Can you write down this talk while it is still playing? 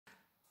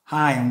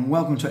Hi and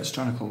welcome to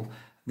Extronical,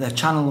 the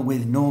channel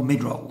with no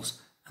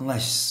mid-rolls,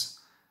 unless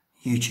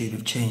YouTube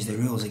have changed the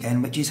rules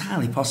again, which is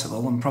highly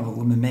possible and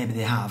probable, maybe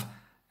they have.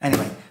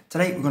 Anyway,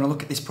 today we're going to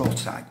look at this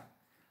prototype.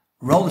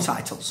 Roll the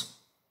titles.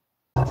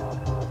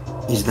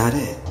 Is that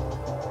it?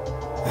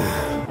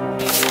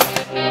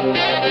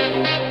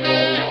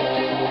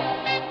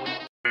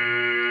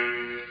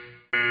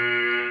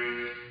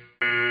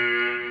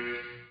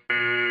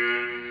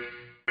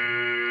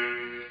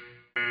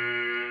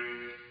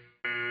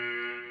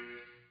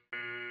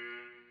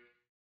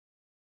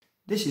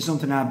 This is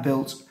something I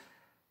built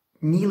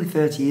nearly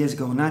 30 years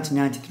ago,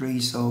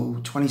 1993,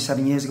 so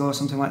 27 years ago or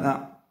something like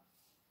that.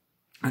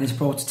 And this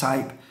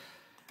prototype,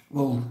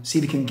 we'll see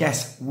if we can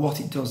guess what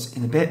it does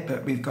in a bit,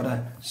 but we've got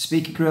a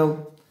speaker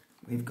grill,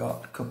 we've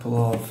got a couple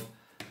of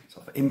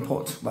sort of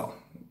input,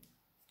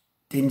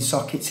 DIN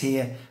sockets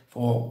here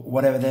for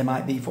whatever they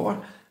might be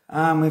for,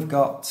 and we've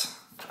got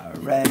a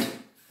red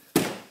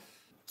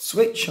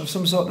switch of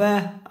some sort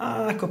there,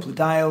 and a couple of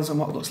dials and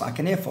what looks like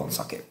an earphone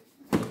socket.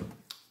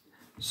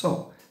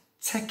 So,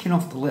 taking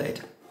off the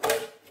lid,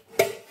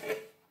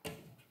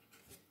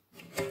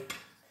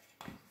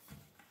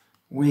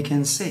 we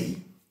can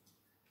see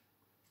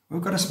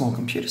we've got a small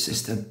computer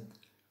system.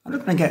 I'm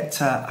not going to get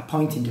a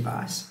pointing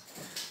device.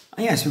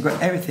 And yes, we've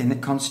got everything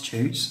that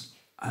constitutes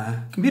a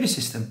computer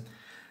system.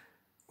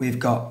 We've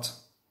got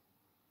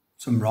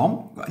some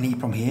ROM, we've got an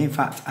EEPROM here. In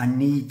fact, I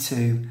need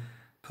to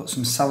put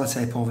some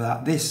sellotape over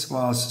that. This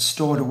was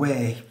stored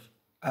away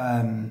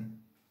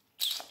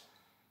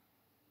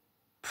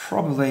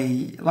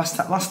probably, last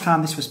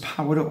time this was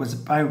powered up was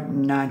about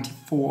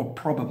 94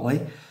 probably.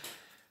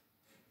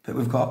 But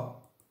we've got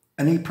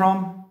an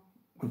EEPROM,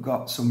 we've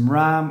got some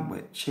RAM,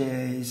 which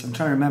is, I'm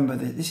trying to remember,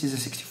 this is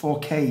a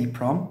 64K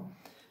EEPROM.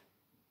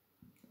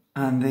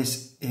 And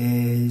this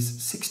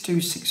is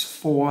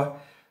 6264,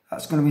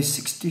 that's going to be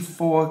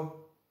 64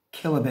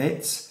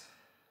 kilobits.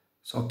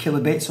 So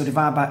kilobits, so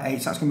divide by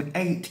 8, so that's going to be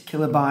 8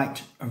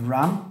 kilobyte of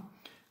RAM.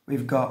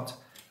 We've got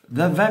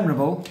the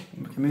venerable,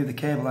 we can move the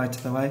cable out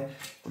of the way,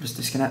 we'll just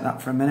disconnect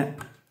that for a minute.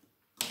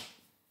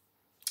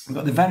 We've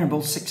got the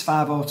venerable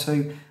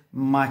 6502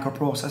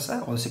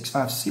 microprocessor, or the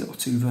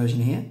 65CO2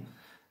 version here.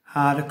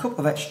 Had a couple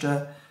of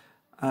extra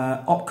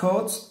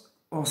opcodes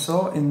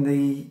also in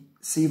the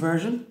C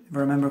version, if I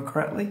remember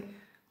correctly.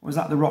 Or was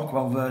that the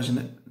Rockwell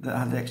version that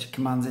had the extra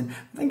commands in?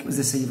 I think it was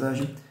the C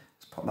version.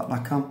 Let's pop that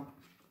back on.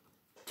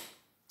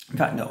 In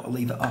fact, no, I'll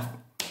leave it off.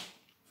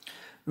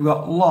 We've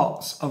got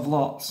lots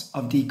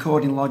of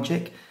decoding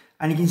logic,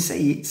 and you can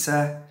see it's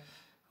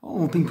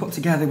all been put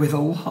together with a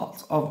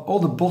lot of, all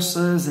the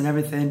buses and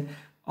everything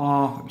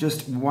are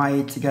just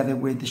wired together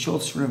with the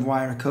shortest run of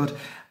wire I could.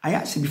 I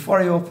actually, before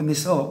I opened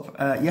this up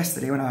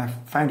yesterday when I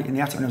found it in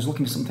the attic and I was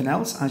looking for something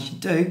else, as you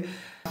do,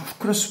 I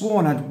could have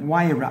sworn I'd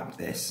wire wrapped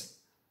this.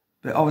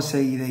 But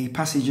obviously the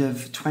passage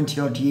of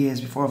 20 odd years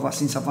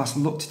since I've last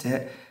looked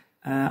at it,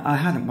 I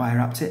hadn't wire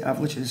wrapped it.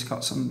 I've literally just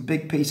got some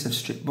big piece of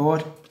strip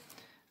board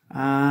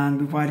and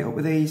we've wired it up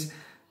with these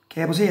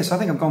cables here. So I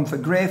think I've gone for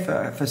grey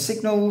for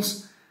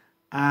signals,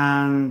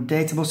 and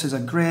data buses are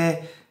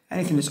grey.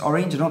 Anything that's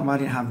orange, I don't know why I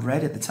didn't have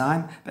red at the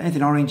time, but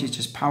anything orange is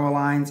just power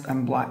lines,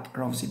 and black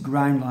are obviously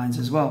ground lines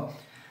as well.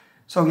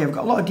 So yeah, we've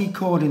got a lot of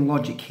decoding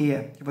logic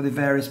here for the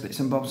various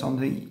bits and bobs on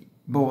the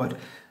board.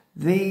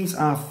 These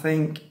are, I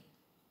think,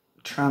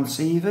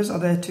 transceivers. Are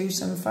they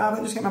 275?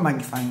 I'll just get my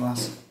magnifying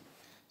glass.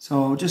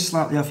 So just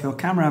slightly off your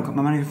camera, I've got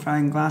my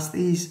magnifying glass.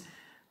 These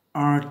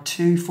are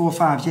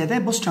 245s. Yeah,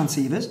 they're bus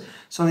transceivers.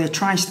 So they're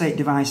tri-state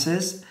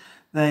devices.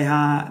 They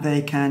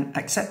can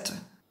accept,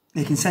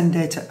 they can send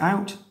data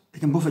out, they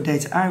can buffer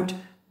data out,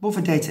 buffer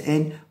data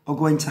in, or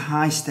go into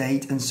high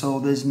state, and so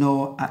there's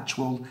no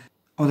actual,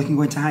 or they can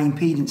go into high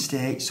impedance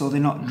state, so they're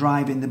not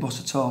driving the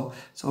bus at all.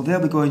 So they'll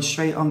be going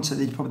straight onto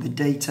probably the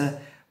data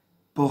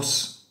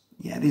bus.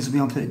 Yeah, these will be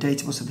onto the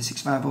data bus of the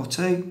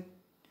 6502.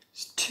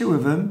 There's two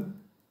of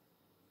them.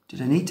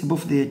 Did I need to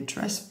buffer the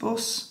address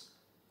bus?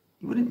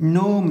 You wouldn't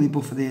normally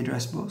buffer the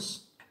address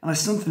bus unless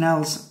something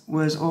else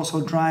was also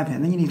driving it.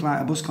 And then you need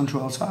like a bus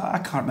control. So I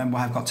can't remember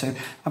what I've got to.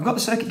 I've got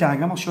the circuit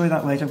diagram, I'll show you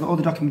that later. I've got all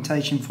the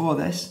documentation for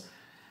this.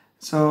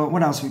 So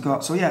what else have we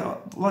got? So yeah,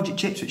 logic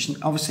chips, which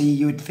obviously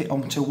you would fit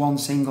onto one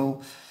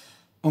single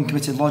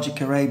uncommitted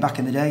logic array back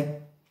in the day.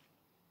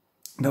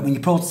 But when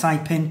you're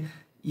prototyping,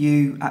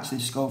 you actually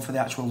just go for the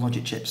actual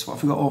logic chips. What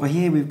have we got over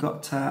here? We've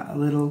got a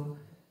little,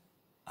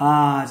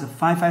 it's a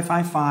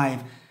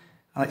 5555.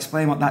 I'll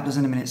explain what that does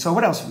in a minute. So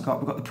what else have we got?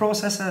 We've got the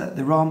processor,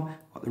 the ROM,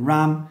 we've got the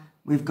RAM,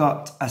 we've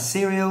got a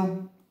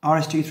serial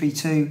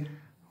RS232,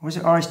 or is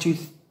it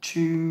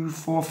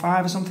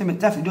RS245 or something? It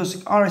definitely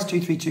does,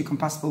 RS232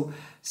 compatible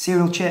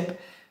serial chip.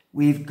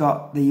 We've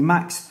got the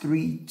Max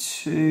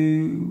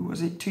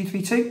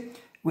 232,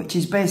 which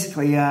is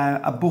basically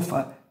a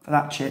buffer for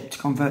that chip to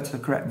convert to the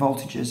correct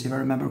voltages, if I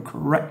remember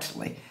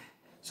correctly.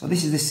 So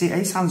this is this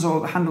handles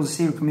the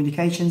serial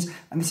communications,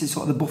 and this is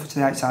sort of the buffer to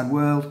the outside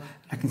world.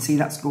 I can see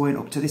that's going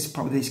up to this,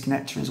 probably this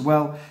connector as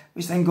well,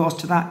 which then goes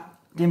to that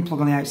DIN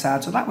plug on the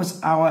outside. So that was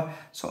our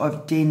sort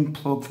of DIN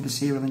plug for the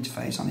serial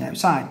interface on the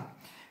outside.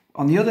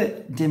 On the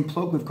other DIN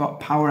plug, we've got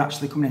power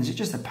actually coming in. So it's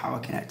just a power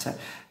connector.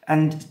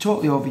 And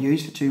totally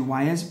overused for 2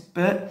 wires,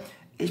 but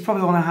it's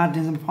probably one I had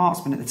in some parts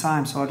bin at the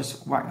time, so I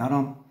just whacked that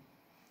on.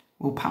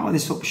 We'll power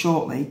this up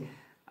shortly,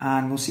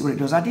 and we'll see what it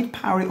does. I did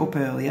power it up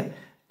earlier,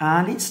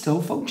 and it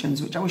still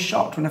functions, which I was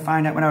shocked when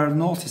I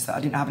noticed that I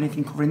didn't have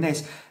anything covering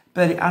this.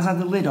 But it has had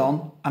the lid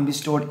on and been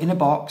stored in a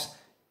box,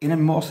 in a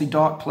mostly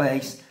dark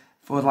place,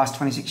 for the last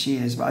 26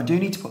 years. But I do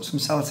need to put some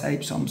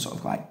sellotape, some sort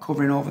of like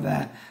covering over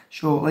there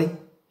shortly.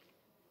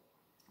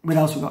 What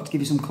else we've got to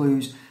give you some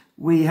clues?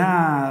 We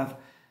have,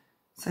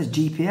 it says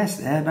GPS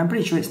there, but I'm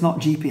pretty sure it's not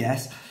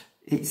GPS.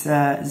 It's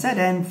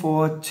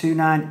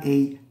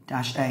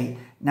ZN429E-8.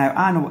 Now,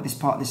 I know what this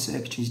part of this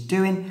circuitry is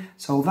doing,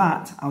 so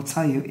that, I'll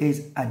tell you,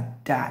 is a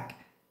DAC,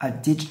 a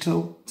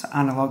digital to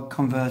analog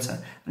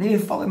converter. And if you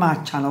follow my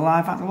channel,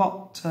 I've had a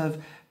lot of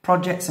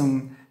projects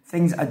and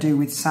things that I do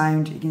with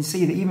sound. You can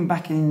see that even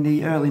back in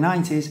the early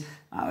 90s,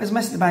 I was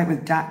messing about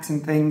with DACs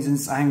and things and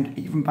sound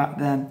even back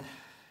then.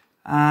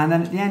 And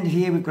then at the end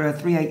here, we've got a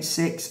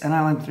 386, an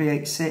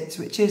LM386,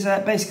 which is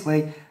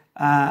basically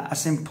a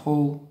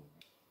simple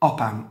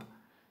op-amp.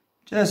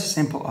 Just a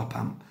simple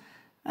op-amp.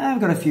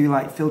 We've got a few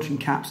like filtering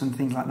caps and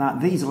things like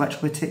that. These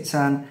electrolytics,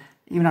 and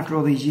even after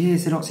all these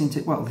years, they don't seem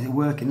to, well, they're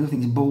working.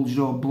 Nothing's bulged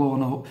or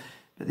blown up,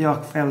 but they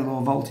are fairly low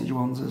voltage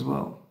ones as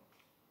well.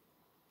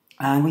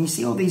 And when you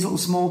see all these little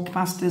small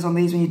capacitors on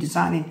these when you're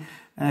designing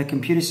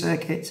computer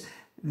circuits,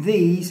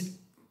 these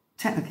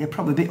technically are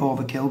probably a bit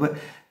overkill, but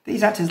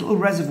these act as little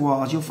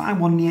reservoirs. You'll find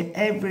one near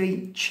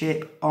every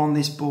chip on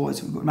this board.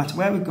 So no matter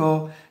where we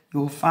go,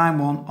 you'll find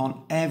one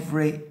on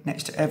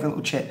next to every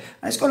little chip.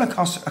 And it's going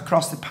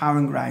across the power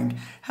and ground.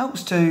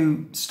 Helps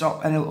to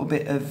stop any little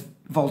bit of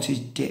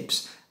voltage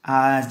dips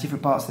as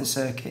different parts of the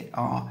circuit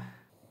are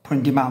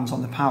putting demands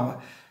on the power.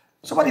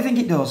 So what do you think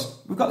it does?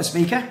 We've got the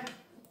speaker,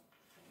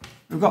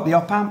 we've got the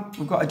op-amp,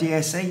 we've got a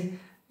DAC.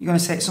 You're going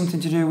to say it's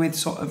something to do with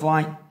sort of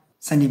like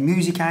sending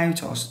music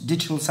out or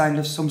digital sound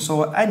of some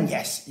sort, and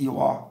yes, you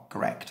are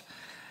correct.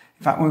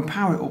 In fact, when we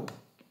power it up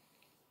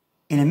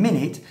in a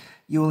minute,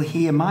 you'll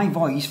hear my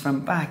voice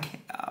from back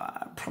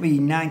probably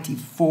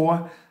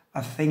 94,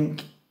 I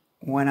think,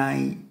 when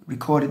I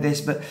recorded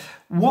this. But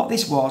what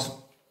this was,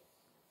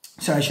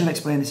 sorry, I should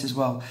explain this as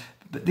well,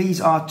 but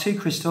these are 2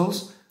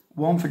 crystals,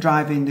 one for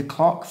driving the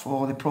clock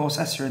for the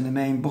processor and the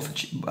main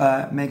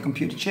main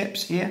computer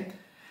chips here.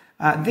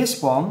 This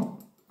one,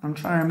 I'm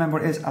trying to remember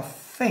what it is, I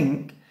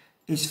think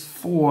is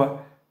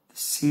for the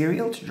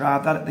serial to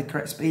drive that at the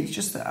correct speed. It's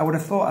just that I would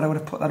have thought I would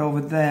have put that over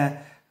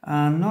there.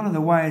 None of the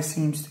wires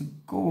seems to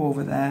go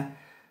over there,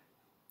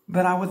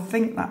 but I would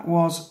think that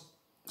was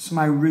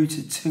somehow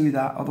routed to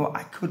that, although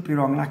I could be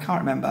wrong and I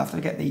can't remember. I have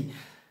to get the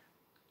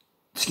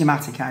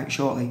schematic out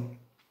shortly.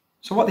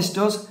 So what this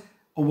does,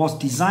 or was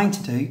designed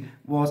to do,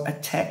 was a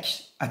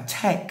text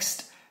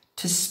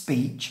to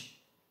speech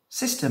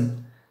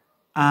system.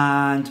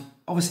 And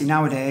obviously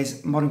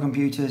nowadays modern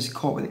computers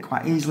cope with it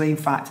quite easily. In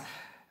fact,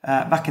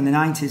 back in the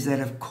 90s they'd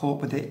have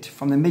coped with it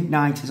from the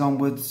mid-90s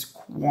onwards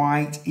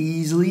quite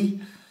easily,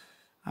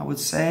 I would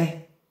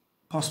say,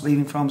 possibly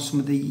even from some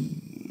of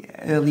the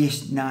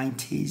earliest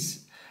 90s.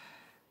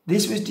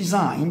 This was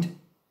designed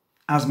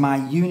as my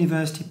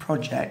university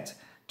project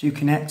to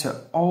connect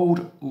to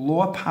old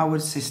lower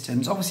powered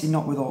systems, obviously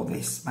not with all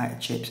this amount of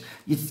chips.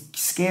 You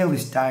scale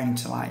this down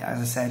to, like,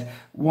 as I said,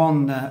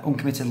 one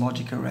uncommitted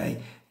logic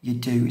array. You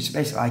do, it's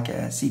basically like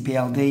a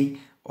CPLD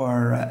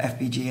or a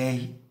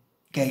FPGA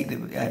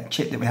gate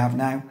chip that we have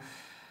now.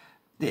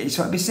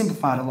 So it'd be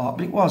simplified a lot,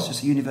 but it was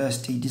just a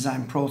university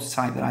design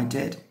prototype that I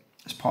did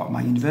as part of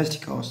my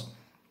university course.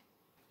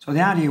 So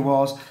the idea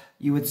was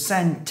you would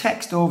send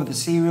text over the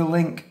serial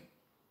link,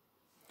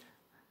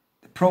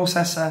 the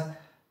processor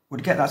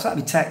would get that, so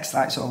that'd be text,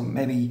 like, so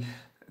maybe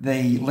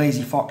the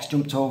lazy fox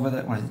jumped over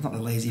the, well, it's not the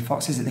lazy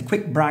fox, is it? The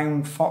quick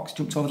brown fox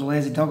jumped over the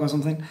lazy dog or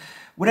something.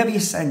 Whatever you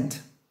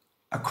sent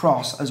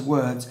across as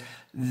words,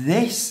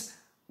 this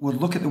would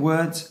look at the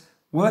words,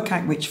 work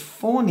out which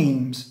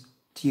phonemes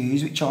to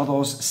use, which are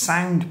those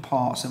sound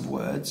parts of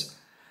words.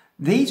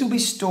 These will be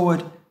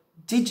stored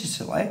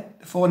digitally.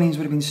 The phonemes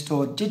would have been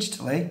stored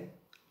digitally,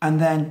 and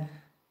then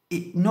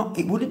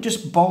it wouldn't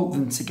just bolt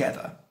them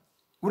together.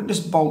 It wouldn't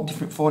just bolt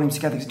different phonemes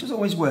together, because it doesn't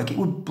always work. It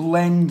would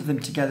blend them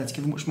together to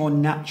give a much more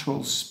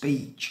natural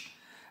speech,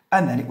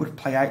 and then it would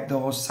play out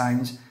those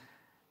sounds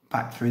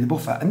back through the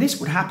buffer. And this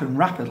would happen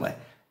rapidly.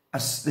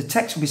 As the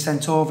text will be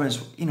sent over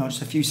as, you know,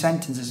 just a few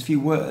sentences, a few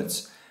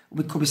words,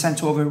 could be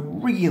sent over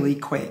really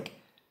quick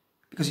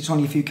because it's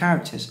only a few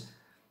characters.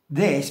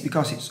 This,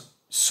 because its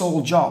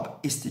sole job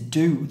is to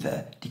do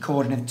the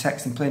decoding of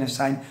text and playing of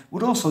sound,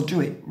 would also do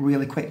it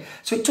really quick.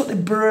 So it took the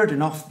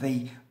burden off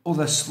the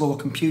other slow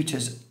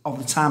computers of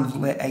the time of the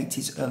late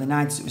 80s, early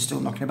 90s that were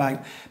still knocking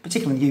about,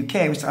 particularly in the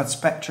UK, we still had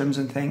Spectrums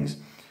and things.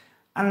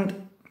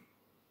 And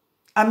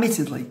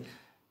admittedly,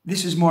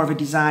 this was more of a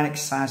design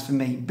exercise for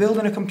me.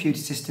 Building a computer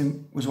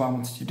system was what I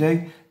wanted to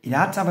do. It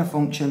had to have a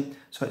function,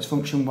 so its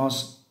function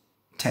was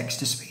text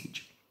to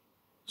speech.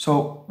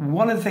 So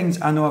one of the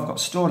things I know I've got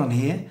stored on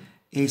here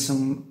is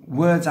some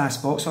words I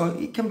spoke, so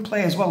it can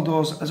play as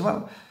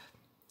well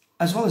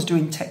as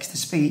doing text to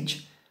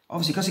speech.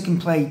 Obviously, because it can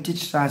play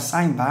digitized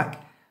sound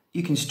back,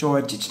 you can store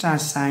a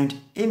digitized sound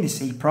in this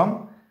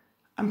EEPROM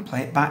and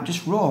play it back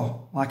just raw,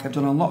 like I've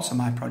done on lots of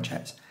my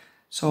projects.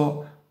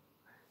 So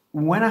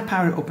when I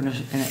power it up in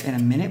a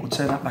minute, we'll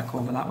turn that back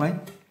over that way.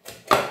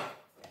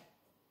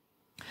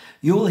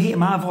 You'll hear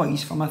my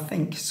voice from, I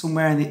think,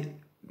 somewhere in the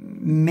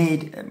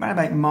around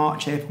about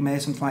March, April, May,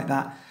 something like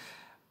that,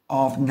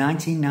 of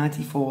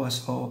 1994.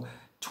 So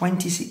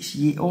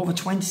over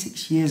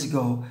 26 years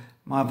ago,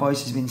 my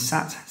voice has been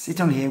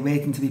sitting on here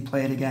waiting to be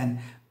played again.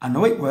 I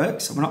know it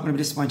works, so we're not going to be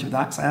disappointed with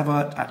that, because I have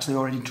actually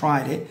already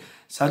tried it.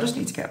 So I just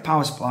need to get a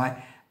power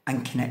supply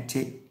and connect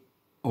it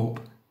up.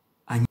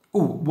 And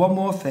oh, one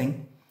more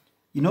thing.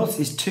 You notice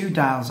there's 2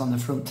 dials on the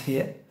front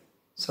here.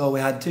 So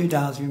we had 2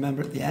 dials, you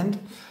remember, at the end.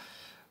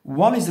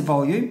 One is the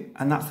volume,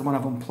 and that's the one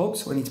I've unplugged,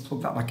 so I need to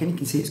plug that back in. You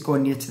can see it's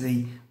going near to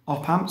the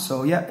op amp,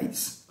 so yeah,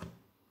 it's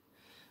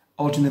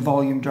altering the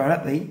volume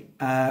directly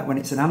when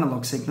it's an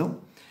analog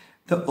signal.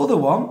 The other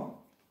one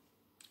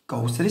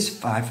goes to this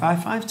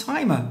 555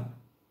 timer.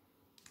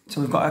 So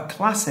we've got a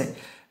classic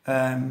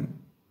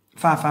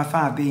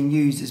 555 being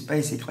used as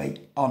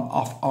basically on,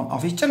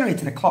 off. It's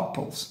generating a clock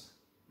pulse,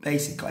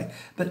 basically,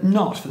 but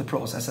not for the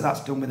processor.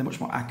 That's done with a much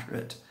more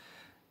accurate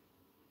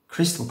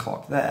crystal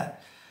clock there.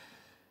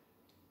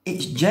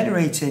 It's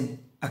generating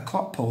a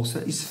clock pulse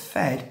that is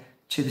fed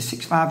to the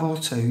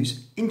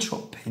 6502's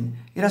interrupt pin.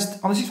 On the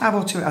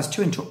 6502 it has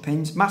 2 interrupt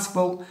pins,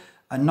 maskable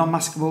and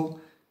non-maskable.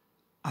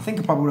 I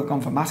think I probably would have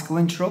gone for maskable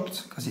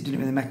interrupt because it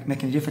didn't really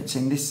make any difference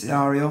in this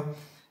scenario.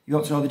 You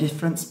want to know the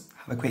difference?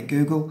 Have a quick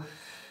Google.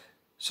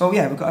 So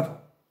yeah, we've got a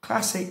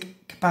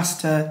classic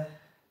capacitor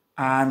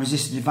and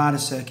resistor divider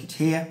circuit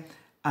here,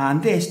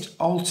 and this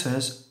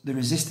alters the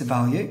resistor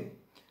value,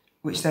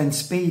 which then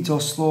speeds or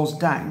slows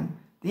down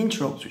the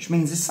interrupts, which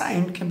means the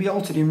sound can be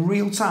altered in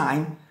real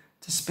time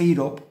to speed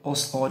up or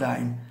slow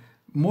down.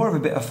 More of a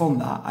bit of fun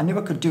that. I knew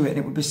I could do it and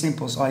it would be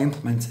simple, so I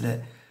implemented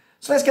it.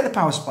 So let's get the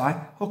power supply,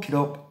 hook it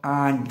up,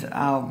 and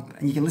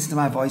you can listen to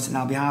my voice, and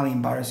I'll be highly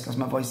embarrassed because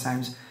my voice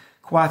sounds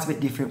quite a bit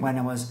different when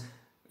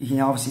you can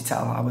obviously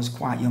tell I was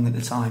quite young at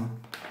the time.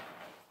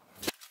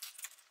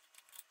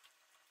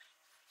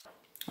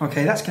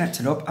 Okay, that's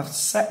connected up. I've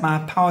set my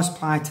power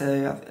supply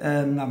to,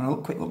 I'm having a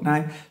quick look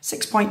now,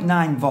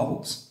 6.9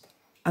 volts.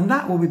 And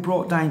that will be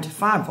brought down to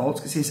 5 volts,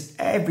 because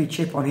every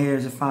chip on here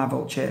is a 5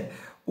 volt chip.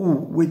 Ooh,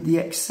 with the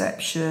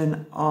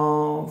exception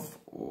of,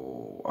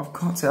 I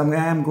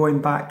am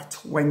going back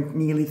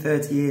nearly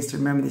 30 years to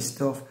remember this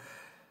stuff.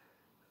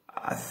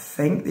 I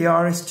think the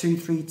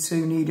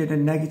RS-232 needed a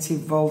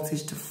negative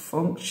voltage to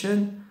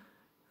function.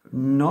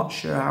 Not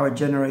sure how I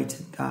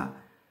generated that.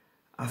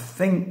 I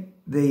think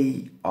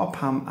the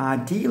op amp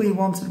ideally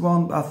wanted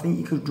one, but I think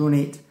you could run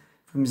it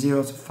from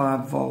 0 to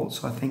 5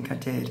 volts, so I think I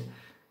did.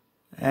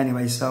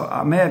 Anyway, so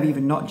I may have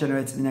even not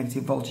generated the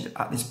negative voltage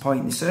at this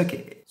point in the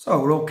circuit. So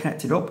we're all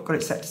connected up, got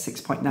it set to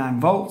 6.9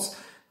 volts.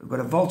 We've got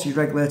a voltage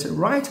regulator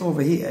right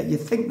over here. You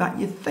think that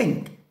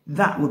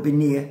would be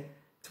near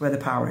to where the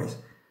power is.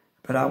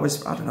 But I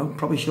don't know,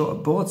 probably short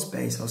of board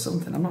space or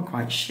something. I'm not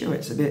quite sure.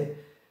 It's a bit,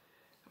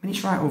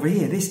 it's right over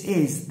here. This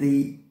is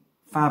the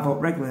 5 volt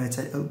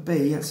regulator. It'll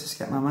be, let's just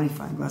get my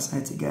magnifying glass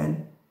out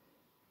again.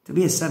 To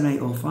be a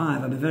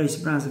 7805, I'd be very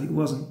surprised if it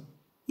wasn't.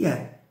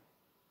 Yeah.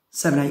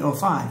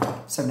 7805,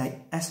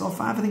 78S05,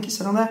 I think it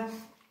said on there.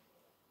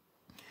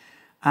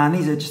 And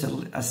these are just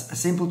a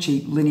simple,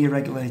 cheap linear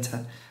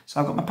regulator. So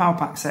I've got my power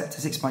pack set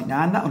to 6.9,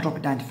 that'll drop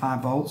it down to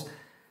 5 volts.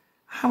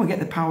 How we get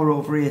the power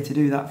over here to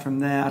do that from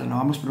there, I don't know,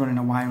 I must be running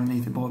a wire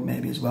underneath the board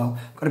maybe as well.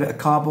 Got a bit of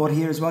cardboard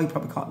here as well, you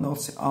probably can't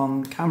notice it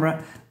on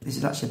camera. This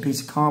is actually a piece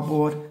of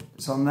cardboard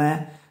that's on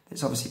there.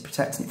 It's obviously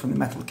protecting it from the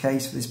metal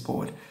case for this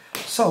board.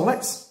 So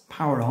let's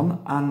power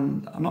on,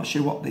 and I'm not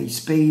sure what the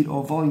speed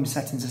or volume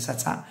settings are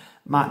set at.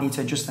 Might need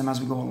to adjust them as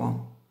we go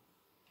along.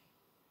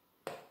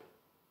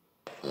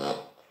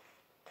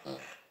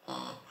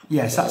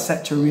 Yes, that's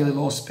set to a really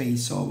low speed,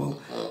 so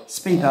we'll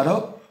speed that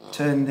up,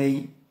 turn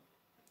the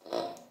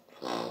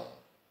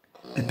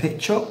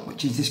pitch up,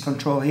 which is this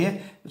control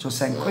here, which will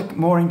send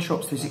more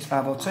interrupts through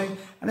 6502,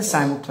 and the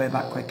sound will play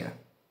back quicker.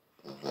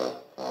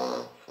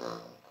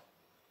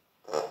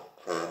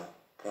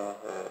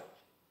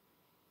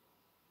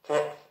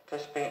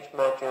 Text-to-speech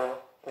module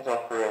is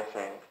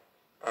operating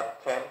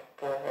at 10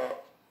 kHz.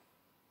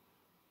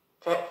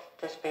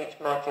 Text-to-speech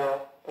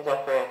module is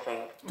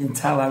operating. You can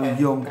tell how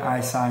young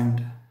I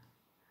sound.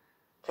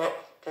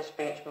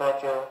 Text-to-speech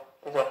module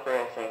is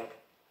operating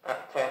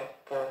at 10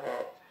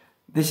 kHz.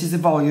 This is the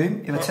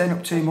volume. If I turn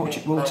up too much,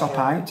 it will top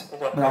out,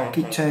 but I'll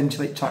keep turning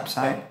till it tops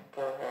out.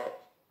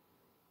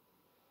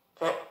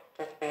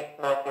 Text-to-speech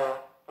module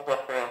is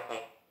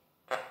operating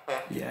at 10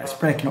 kHz. Yeah, it's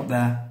breaking up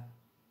there.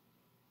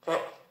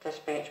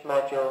 Text-to-speech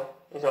module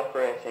is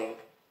operating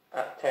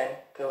at 10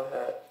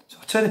 kHz. So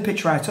I'll turn the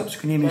pitch right up so you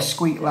can hear me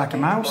squeak like a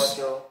mouse.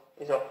 Module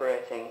is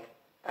operating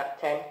at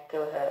 10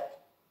 kHz.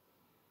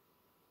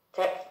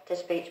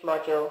 Text-to-speech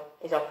module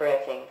is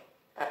operating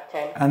at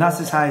 10 And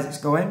that's as high as it's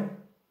going.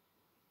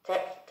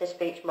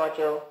 Text-to-speech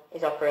module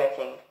is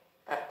operating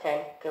at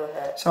 10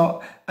 kHz.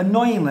 So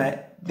annoyingly,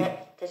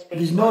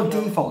 there's no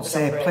default to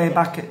say play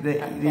back at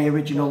the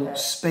original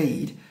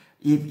speed.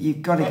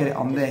 You've got to get it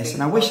on this,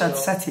 and I wish I'd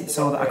set it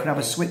so that I could have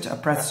a switch I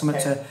press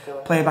something to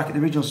play back at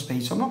the original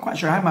speed. So I'm not quite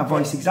sure how my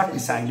voice exactly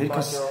sounded,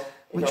 because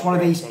which one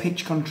of these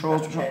pitch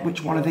controls,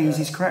 which one of these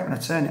is correct when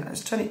I turn it.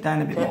 Let's turn it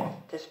down a bit more.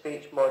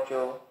 Text-to-speech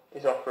module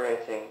is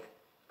operating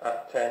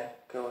at 10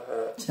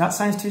 kHz. See, that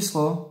sounds too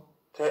slow.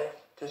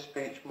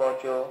 Text-to-speech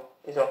module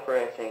is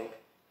operating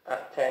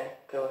at 10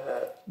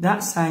 kHz.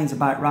 That sounds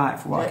about right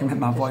for what I can make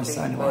my voice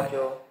sound like.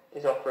 Module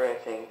is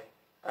operating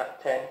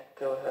at 10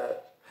 kHz.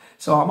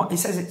 So it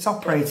says it's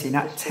operating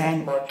at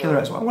 10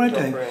 kHz. What I'm going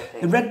to do,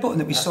 the red button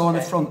that we saw on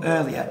the front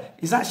earlier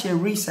is actually a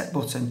reset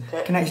button.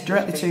 It connects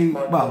directly to,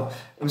 well,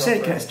 I'm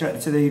saying it connects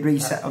directly to the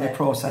reset of the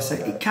processor.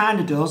 It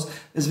kind of does.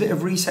 There's a bit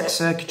of reset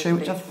circuitry,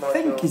 which I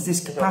think is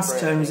this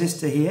capacitor and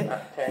resistor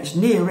here. It's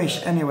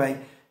near-ish anyway.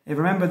 If you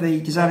remember the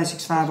Designer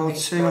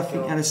 6502, I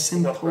think it had a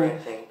simple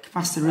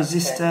capacitor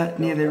resistor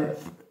near the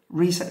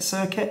reset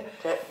circuit.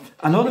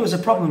 I know there was a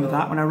problem with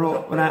that when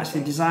I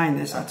actually designed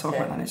this. I'll talk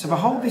about that. So if I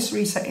hold this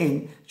reset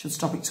in, it should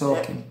stop it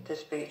talking.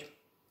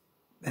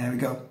 There we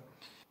go.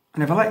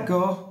 And if I let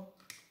go,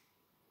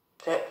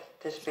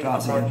 text-to-speech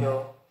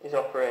module is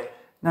operating.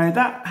 Now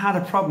that had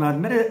a problem. I'd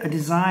made a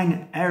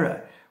design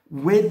error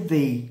with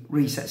the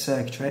reset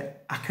circuitry.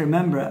 I can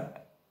remember it,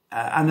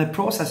 and the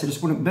processor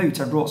just wouldn't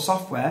boot. I brought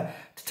software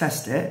to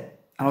test it,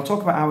 and I'll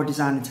talk about how I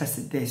designed and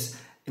tested this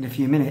in a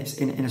few minutes,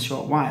 in a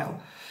short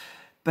while.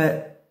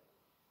 But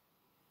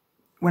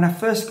when I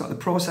first got the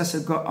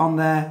processor got on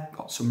there,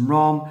 got some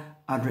ROM,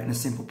 I'd written a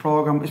simple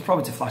program. It was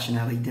probably to flash an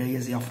LED,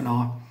 as they often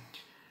are.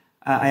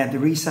 I had the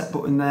reset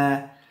button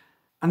there.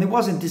 And there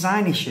was a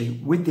design issue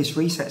with this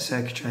reset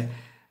circuitry.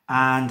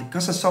 And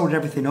because I soldered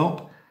everything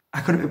up,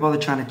 I couldn't be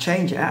bothered trying to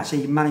change it. I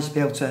actually managed to be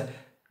able to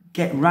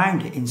get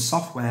around it in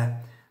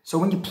software. So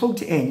when you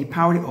plugged it in, you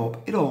powered it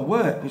up, it all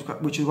worked,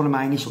 which was one of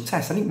my initial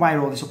tests. I didn't wire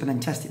all this up and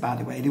then test it, by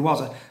the way. There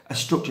was a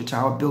structure to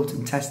how I built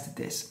and tested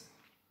this.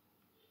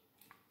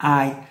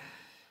 I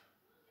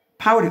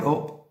powered it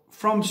up.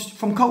 From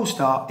cold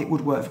start, it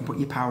would work from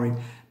putting your power in.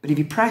 But if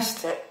you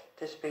pressed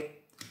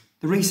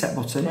the reset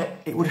button,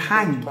 it would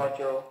hang,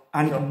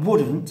 and it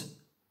wouldn't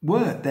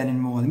work then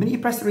anymore. The minute you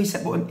press the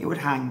reset button, it would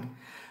hang. And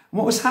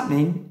what was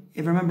happening,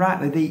 if I remember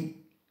rightly, the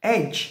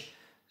edge,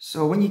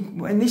 so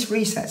when this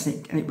resets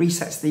and it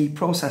resets the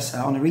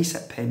processor on a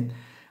reset pin,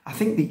 I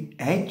think the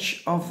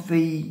edge of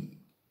the,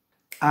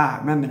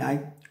 remember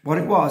now, what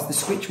it was, the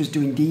switch was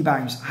doing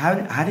debounce.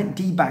 I hadn't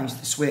debounced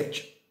the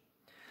switch.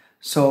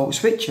 So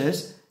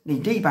switches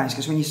need debounce,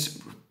 because when you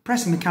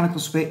press a mechanical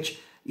switch,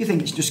 you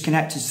think it's just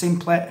connected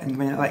simply, and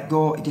when you let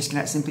go, it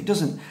disconnects simply. It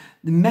doesn't.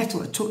 The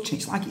metal at touching,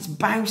 it's like it's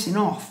bouncing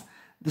off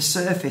the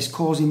surface,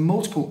 causing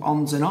multiple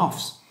ons and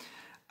offs.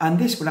 And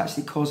this would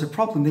actually cause a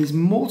problem. These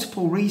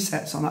multiple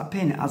resets on that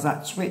pin as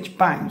that switch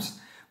bounced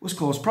was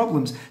cause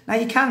problems. Now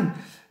you can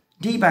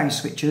debounce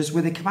switches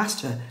with a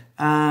capacitor,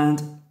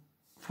 and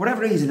for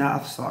whatever reason, I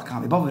thought I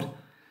can't be bothered.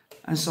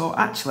 And so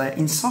actually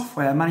in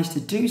software, I managed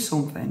to do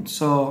something.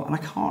 So, and I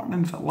can't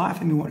remember for the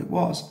life of me what it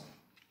was,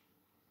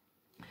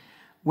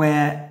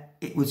 where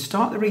it would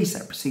start the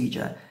reset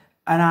procedure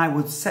and I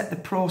would set the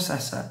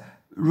processor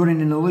running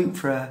in a loop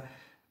for,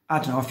 I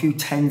don't know, a few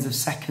tens of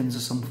seconds or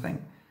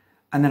something.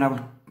 And then I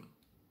would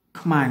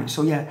come out.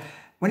 So yeah,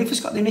 when it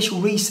first got the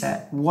initial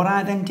reset, what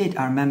I then did,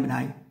 I remember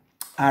now.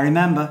 I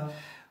remember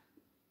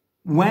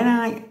when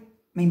I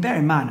mean, bear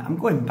in mind, I'm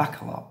going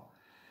back a lot.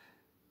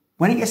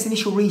 When it gets the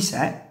initial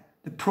reset,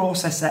 the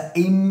processor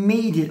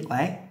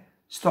immediately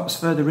stops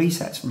further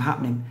resets from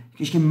happening,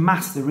 because you can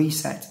mask the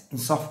reset in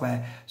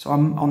software. So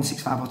I'm on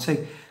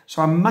 6502.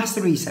 So I masked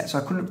the reset, so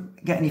I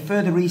couldn't get any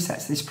further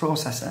resets to this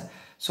processor.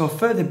 So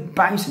further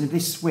bouncing of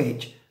this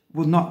switch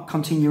will not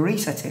continue to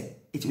reset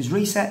it. It was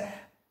reset.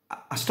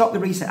 I stopped the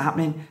reset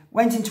happening,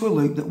 went into a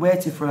loop that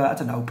waited for, I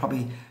don't know,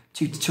 probably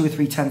two or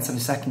three tenths of a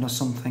second or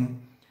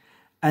something.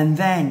 And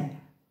then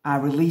I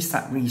released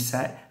that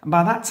reset. And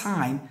by that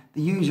time,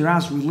 the user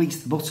has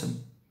released the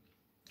button.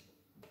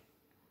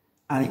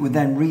 And it would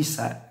then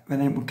reset, and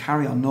then it would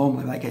carry on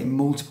normally, like getting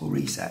multiple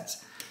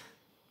resets.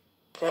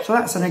 So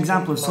that's an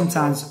example of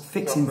sometimes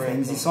fixing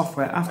things in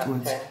software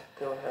afterwards.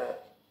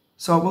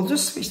 So we'll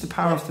just switch the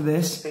power off to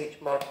this,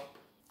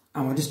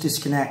 and we'll just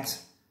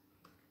disconnect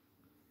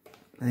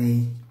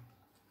the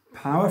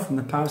power from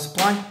the power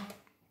supply.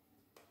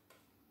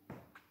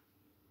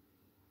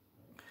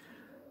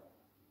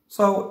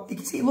 So you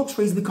can see it looks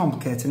reasonably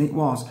complicated, and it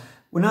was.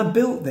 When I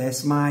built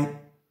this,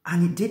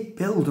 and it did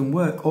build and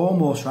work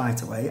almost right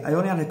away. I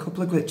only had a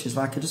couple of glitches,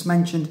 like I just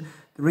mentioned.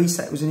 The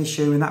reset was an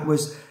issue, and that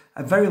was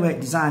a very late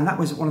design. That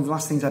was one of the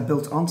last things I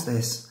built onto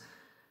this.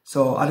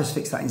 So I just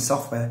fixed that in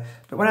software.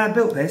 But when I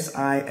built this,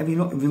 if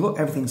you look,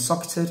 everything's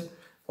socketed.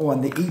 Oh,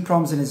 and the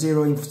EEPROM's in a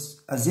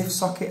ZIF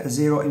socket, a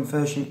zero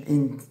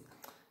insertion,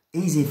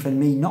 easy for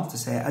me not to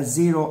say it, a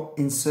zero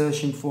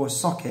insertion for a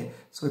socket.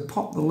 So we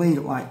pop the lead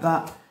up like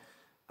that,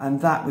 and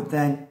that would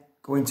then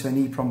go into an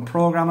EEPROM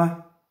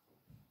programmer.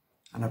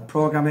 and I'd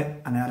program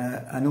it, and I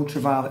had an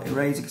ultraviolet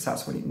eraser because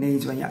that's what it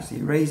needs when you're actually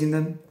erasing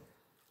them.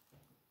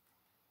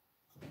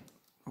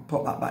 I'll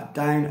put that back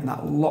down and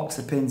that locks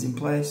the pins in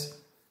place.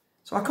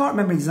 So I can't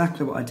remember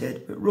exactly what I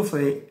did, but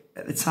roughly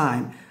at the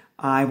time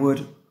I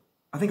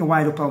think I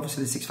wired up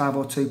obviously the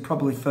 6502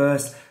 probably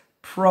first,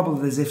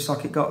 probably the ZIF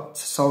socket got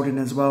soldered in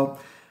as well.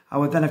 I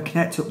would then have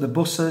connected up the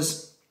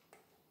buses,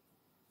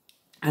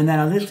 and then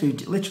I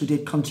literally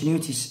did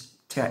continuity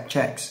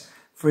checks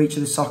for each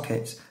of the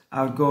sockets.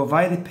 I would go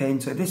via the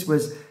pin, so if this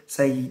was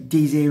say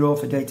D0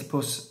 for data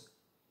bus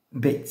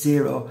bit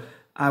 0,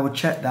 I would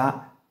check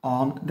that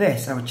on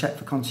this. I would check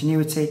for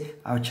continuity,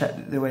 I would check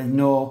that there were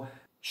no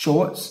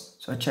shorts,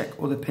 so I check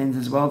other pins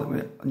as well that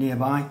were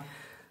nearby.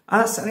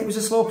 And it was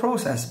a slow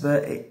process,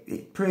 but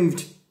it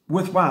proved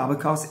worthwhile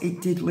because it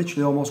did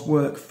literally almost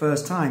work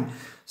first time.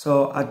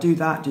 So I'd do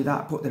that,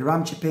 put the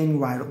RAM chip in,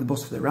 wire up the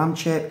bus for the RAM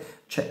chip,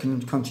 check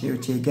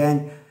continuity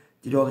again,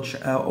 did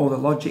all the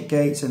logic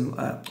gates and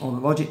all the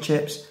logic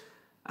chips.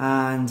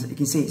 And you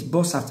can see it's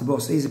bus after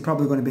bus. These are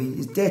probably going to be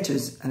it's data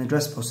and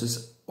address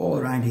buses all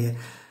around here.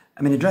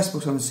 I mean, address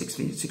bus on the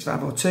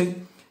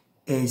 6502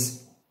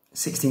 is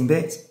 16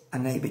 bits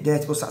and an 8-bit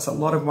data bus. That's a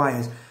lot of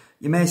wires.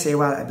 You may say,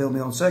 well, I build my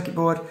own circuit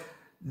board.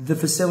 The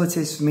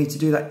facilities for me to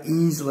do that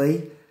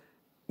easily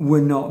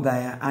were not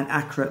there, and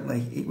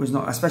accurately it was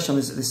not, especially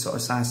on this sort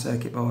of size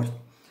circuit board.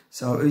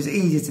 So it was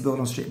easier to build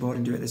on street board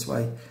and do it this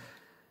way.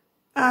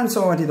 And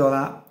so I did all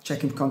that,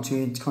 checking for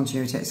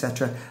continuity,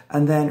 etc.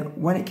 And then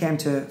when it came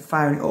to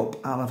firing it up,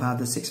 I'll have had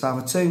the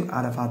 6502,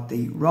 I'd have had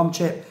the ROM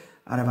chip,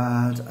 I'd have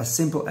had a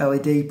simple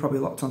LED, probably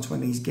locked onto one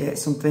of these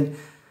gates, something.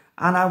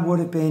 And I would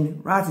have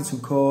been writing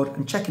some code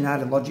and checking. I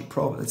had a logic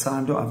probe at the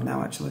time, don't have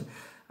now actually.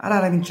 And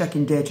I'd have been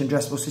checking data and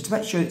address buses to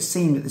make sure it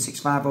seemed that the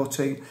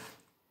 6502,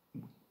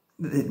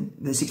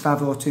 the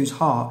 6502's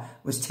heart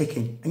was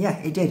ticking. And yeah,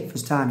 it did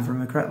first time, if I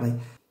remember correctly.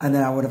 And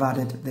then I would have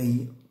added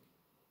the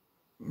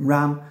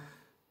RAM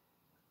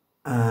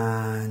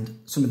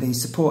and some of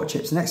these support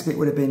chips. The next bit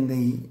would have been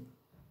the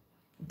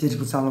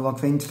digital to analog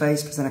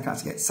interface, because then I can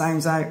actually get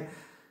sounds out.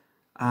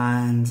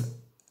 And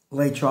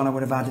later on I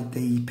would have added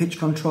the pitch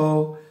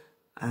control,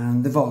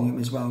 and the volume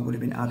as well would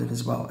have been added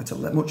as well at a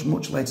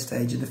much later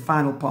stage in the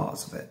final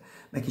parts of it,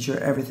 making sure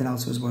everything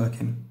else was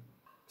working.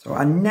 So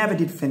I never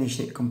did finish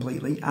it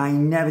completely. I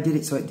never did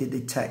it so it did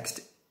the text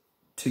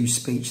to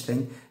speech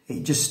thing.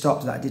 It just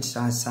stopped at that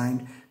digitized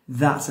sound.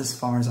 That's as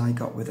far as I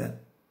got with it.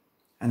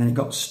 And then it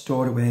got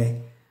stored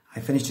away. I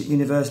finished at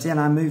university and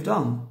I moved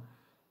on.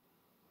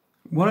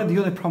 One of the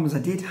other problems I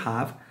did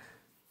have,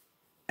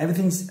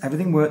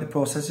 everything worked. The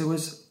processor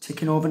was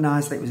ticking over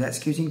nicely. It was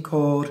executing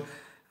code.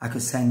 I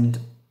could send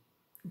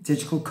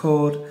digital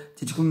code,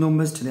 digital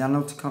numbers to the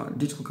analog to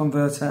digital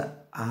converter,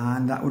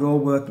 and that would all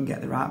work and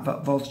get the right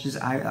voltages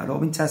out. That had all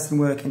been tested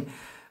and working.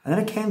 And then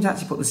I came to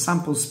actually put the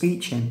sample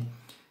speech in,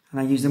 and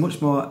I used a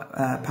much more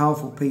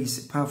powerful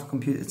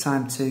computer at the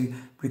time to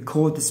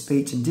record the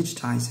speech and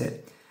digitize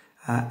it.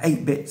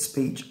 8-bit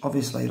speech,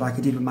 obviously, like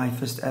I did with my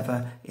first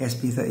ever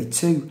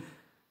ESP32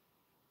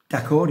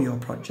 DAC audio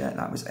project.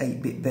 That was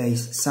 8-bit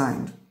based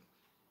sound.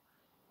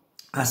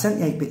 I sent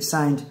the 8-bit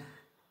sound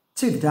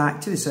to the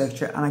DAC, to the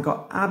circuitry, and I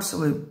got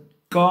absolute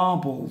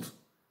garbled,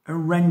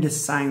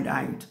 horrendous sound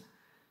out.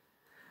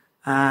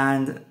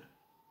 And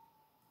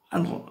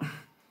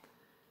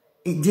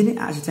it didn't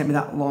actually take me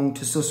that long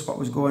to suss what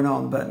was going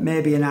on, but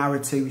maybe an hour or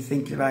two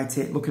thinking about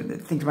it,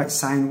 thinking about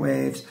sound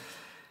waves.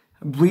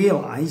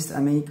 Realised, I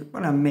mean,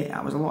 when I admit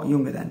I was a lot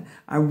younger then,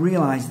 I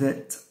realised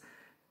that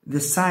the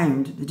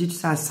sound, the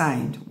digitized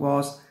sound,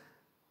 was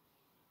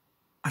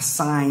a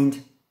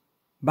signed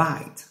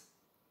byte.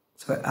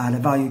 So it had a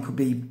value, could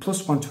be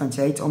plus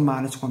 128 or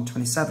minus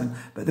 127.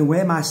 But the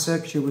way my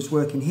circuitry was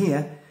working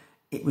here,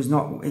 it could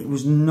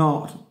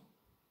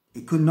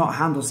not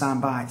handle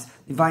sound bytes.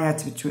 The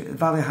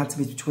value had to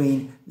be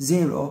between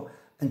 0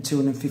 and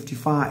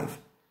 255.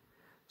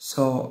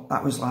 So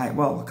that was like,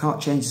 well, I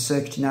can't change the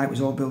circuitry now, it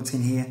was all built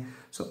in here.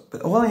 So,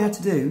 but all I had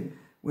to do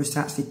was to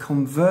actually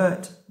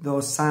convert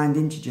those signed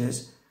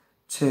integers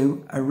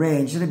to a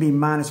range. Instead of being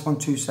minus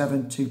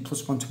 127 to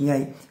plus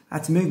 128, I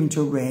had to move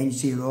into a range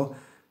 0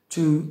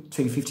 to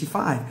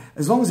 255.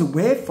 As long as the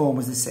waveform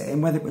was the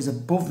same, whether it was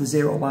above the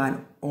 0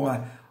 line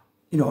or,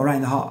 you know,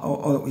 around the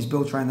or it was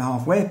built around the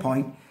halfway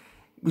point,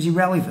 it was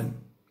irrelevant.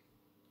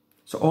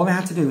 So all I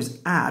had to do was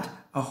add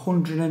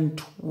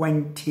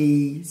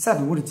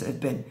 127, wouldn't it have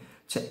been,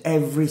 to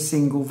every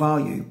single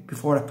value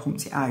before I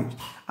pumped it out. And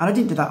I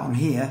didn't do that on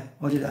here,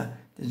 or did I?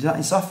 Did I do that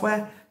in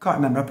software? Can't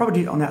remember. I probably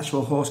did it on the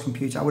actual host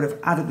computer. I would have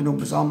added the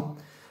numbers on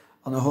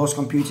the host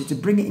computer to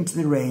bring it into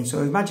the range.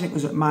 So imagine it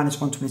was at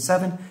minus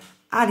 127,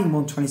 adding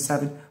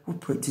 127 would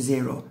put it to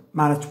 0,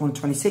 minus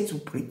 126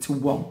 would put it to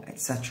 1,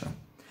 etc.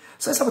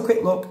 So let's have a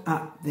quick look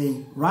at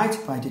the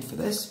write-up I did for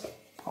this.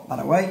 Pop that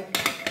away.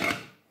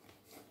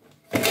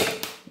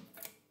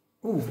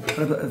 Ooh, got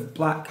a bit of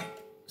black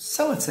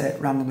sellotape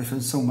randomly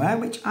from somewhere,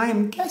 which I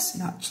am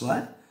guessing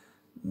actually,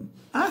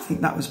 I think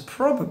that was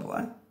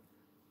probably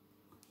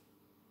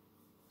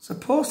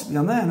supposed to be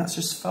on there, and that's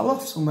just fell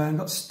off somewhere and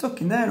got stuck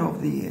in there over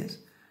the years.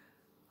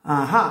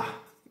 Aha!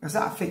 Because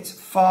that fits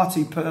far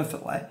too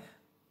perfectly,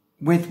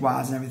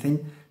 width-wise and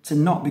everything, to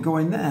not be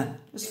going there.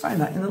 Just found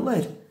that in the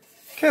lid.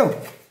 Cool.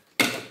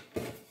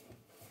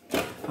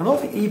 I don't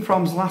think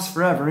EEPROMs last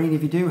forever, even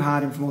if you do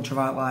hide them from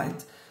ultraviolet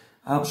light.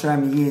 I'm not sure how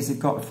many years they've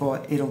got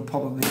before it'll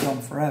probably be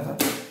gone forever.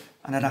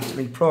 And I'd have to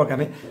reprogram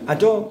it. I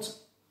don't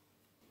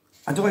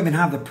even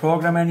have the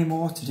program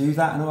anymore to do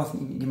that. I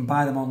think you can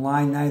buy them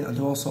online now that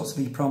do all sorts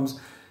of EEPROMs.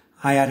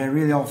 I had a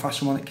really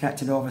old-fashioned one that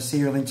connected over a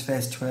serial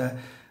interface to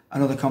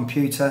another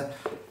computer.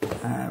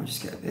 We'll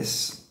just get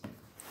this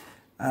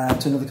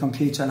to another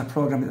computer, and I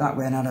programmed it that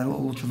way and had a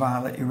little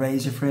ultraviolet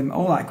eraser for him.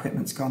 All that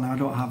equipment's gone now. I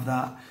don't have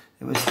that.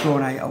 It was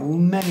thrown out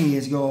many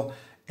years ago,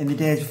 in the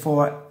days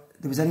before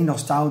there was any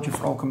nostalgia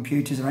for old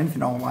computers or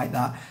anything all like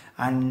that.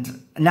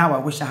 And now I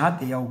wish I had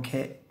the old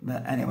kit.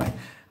 But anyway,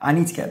 I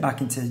need to get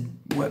back into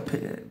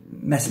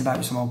messing about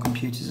with some old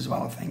computers as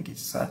well. I think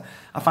it's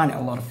I find it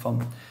a lot of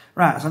fun.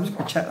 Right, so I'm just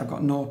going to check I've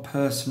got no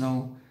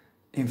personal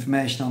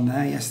information on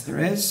there. Yes, there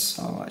is.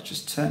 So let's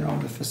just turn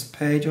over the first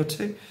page or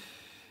two.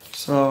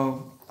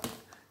 So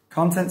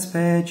contents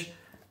page,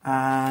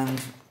 and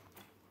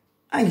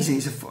you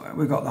see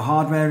we've got the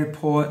hardware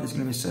report. There's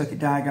going to be a circuit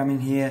diagram in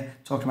here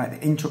talking about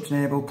the interrupt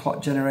enable,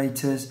 clock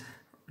generators,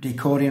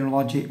 decoding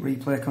logic,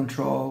 replay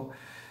control.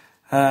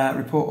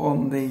 Report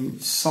on the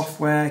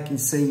software. You can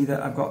see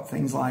that I've got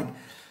things like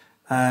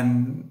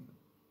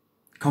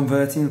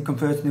converting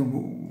the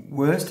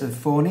words to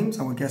phonemes.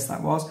 I would guess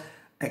that was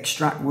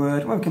extract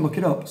word. Well, we can look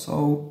it up.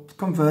 So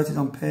converted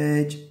on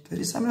page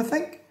 37, I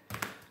think.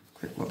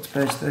 Quick look to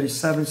page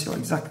 37. See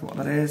exactly what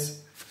that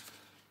is.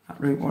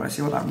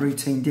 See what that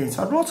routine did.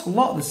 So I wrote a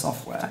lot of the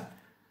software,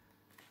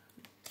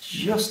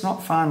 just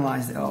not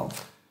finalised it all.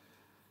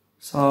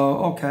 So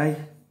okay,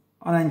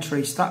 on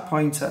entry, stack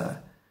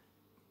pointer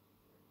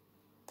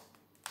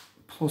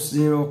plus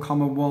 0,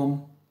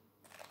 1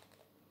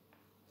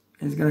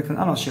 is going to. I'm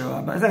not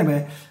sure, but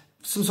anyway,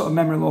 some sort of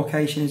memory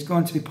location is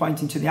going to be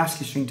pointing to the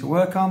ASCII string to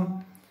work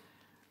on,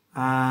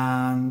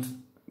 and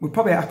I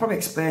probably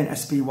explain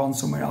SP1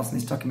 somewhere else in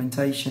this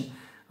documentation.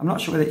 I'm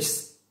not sure whether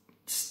it's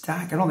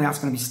stack. I don't think that's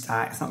going to be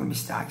stacked. It's not going to be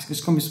stacked.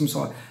 It's going to be some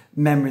sort of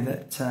memory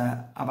that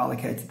I've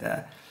allocated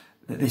there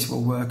that this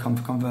will work on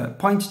for convert.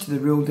 Pointed to the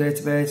rule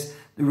database,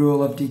 the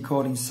rule of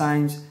decoding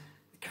sounds,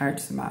 the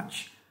characters to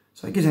match.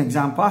 So it gives an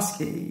example.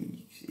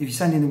 ASCII, if you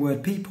send in the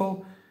word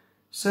people,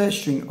 search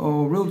string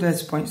O, rule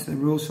data points to the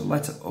rules for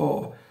letter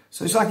O.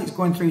 So it's like it's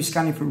going through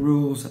scanning for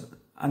rules,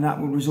 and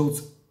that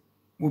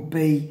will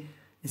be,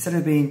 instead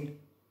of being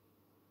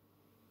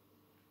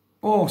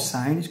O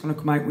sound, it's going to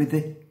come out with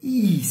the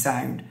E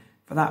sound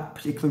for that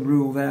particular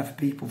rule there for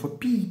people, for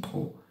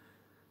people.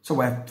 So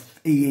where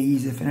EE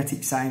is a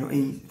phonetic sound, or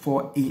E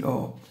for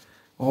EO.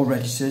 All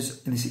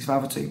registers in the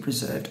 6502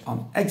 preserved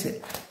on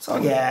exit. So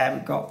yeah,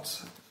 we've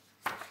got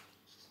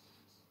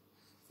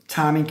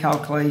timing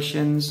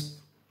calculations.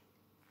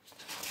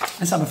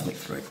 Let's have a flick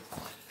through.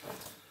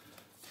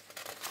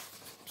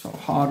 So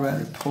hardware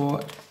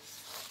report,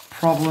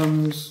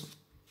 problems,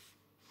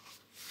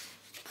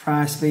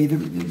 price speed.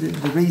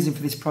 The reason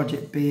for this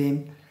project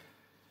being,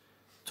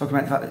 talking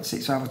about the fact that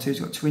 6502's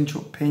got 2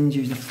 interrupt pins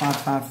using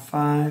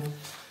 555.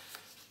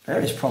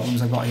 Various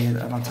problems I've got here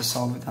that I've had to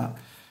solve with that.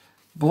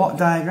 Block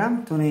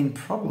diagram done in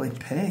probably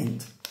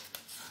paint.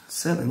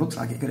 Certainly looks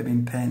like it could have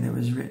been paint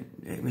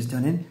it was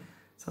done in.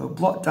 So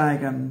block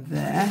diagram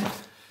there.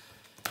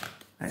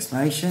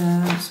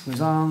 Explanations was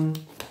on.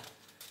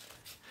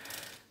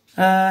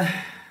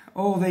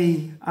 All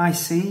the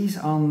ICs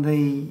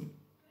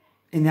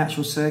in the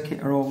actual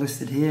circuit are all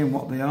listed here and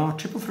what they are.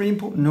 333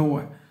 input,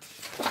 no.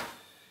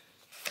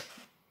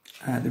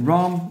 The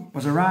ROM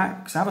was alright,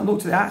 because I haven't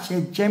looked at it. Actually,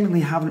 I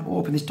generally haven't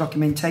opened this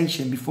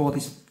documentation before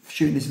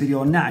shooting this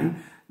video now.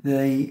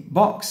 The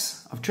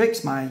box of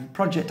tricks, my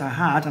project I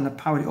had, and I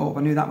powered it up,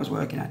 I knew that was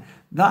working out.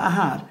 That I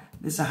had,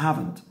 this I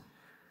haven't.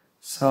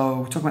 So,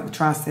 we're talking about the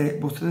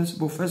tri-state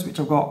buffers, which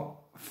I've got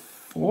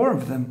 4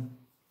 of them.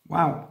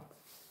 Wow.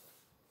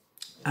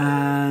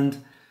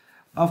 And,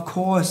 of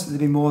course, there'd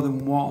be more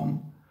than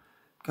one.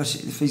 Because,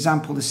 for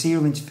example, the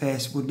serial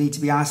interface would need to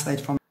be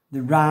isolated from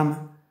the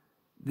RAM,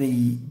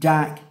 the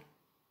DAC,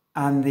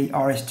 and the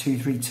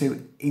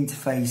RS-232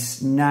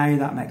 interface. Now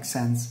that makes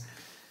sense.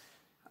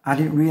 I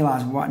didn't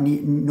realise why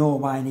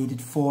I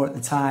needed 4 at the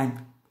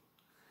time.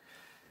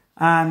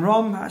 And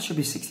ROM, that should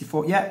be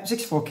 64. Yeah,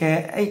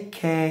 64K,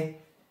 8K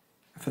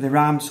for the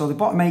RAM. So the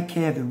bottom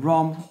 8K of the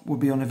ROM will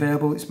be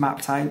unavailable. It's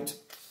mapped out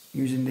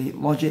using the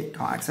logic.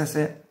 Can't access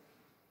it.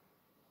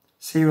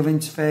 Serial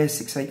interface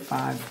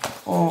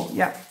 685. Oh,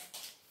 yeah.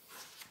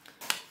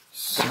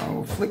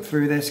 So flick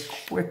through this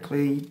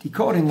quickly.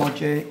 Decoding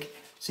logic,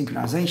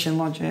 synchronization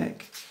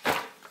logic.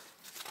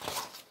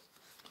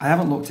 I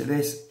haven't looked at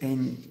this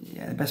in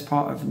the best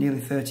part of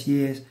nearly 30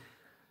 years.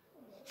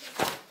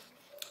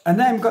 And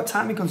then we've got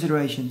timing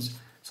considerations.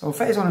 So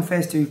phase 1 and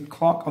phase 2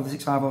 clock of the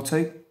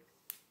 6502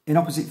 in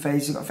opposite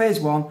phases. You've got phase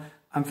 1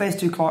 and phase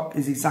 2 clock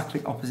is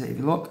exactly opposite if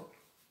you look.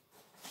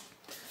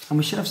 And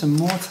we should have some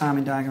more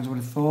timing diagrams, I would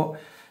have thought.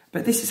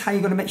 But this is how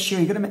you're going to make sure.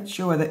 You're going to make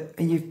sure that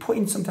you're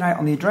putting something out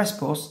on the address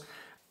bus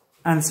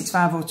and the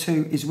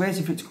 6502 is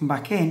waiting for it to come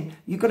back in.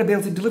 You've got to be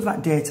able to deliver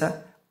that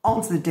data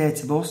onto the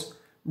data bus,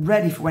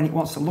 ready for when it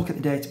wants to look at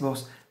the data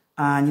bus.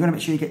 And you're going to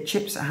make sure you get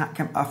chips that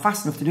are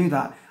fast enough to do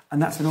that.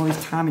 And that's when all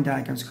these timing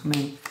diagrams come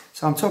in.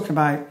 So I'm talking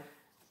about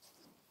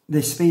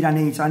the speed I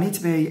need. So I need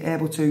to be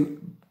able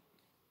to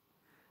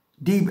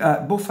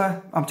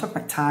buffer. I'm talking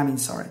about timing,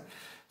 sorry.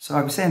 So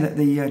I was saying that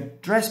the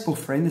address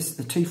buffering, this is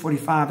the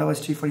 245,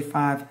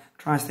 LS245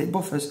 tri-state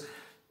buffers,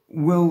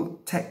 will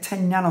take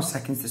 10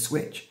 nanoseconds to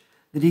switch.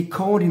 The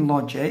decoding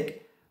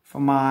logic for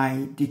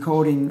my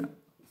decoding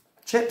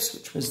chips,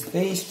 which was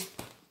these.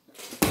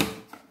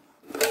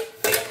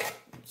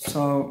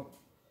 So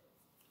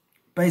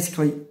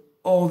basically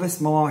all this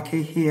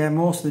malarkey here,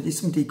 most of there's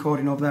some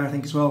decoding over there I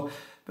think as well,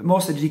 but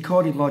most of the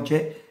decoding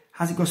logic,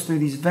 as it goes through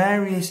these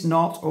various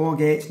not, OR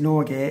gates,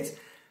 NOR gates,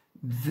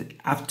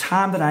 I've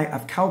timed it out,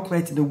 I've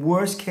calculated the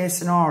worst case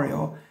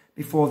scenario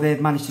before they've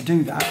managed to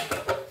do that.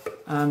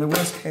 And the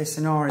worst case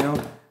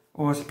scenario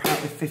was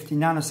apparently 50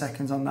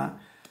 nanoseconds on that.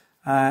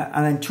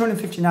 And then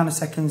 250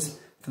 nanoseconds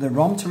for the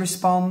ROM to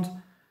respond.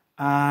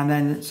 And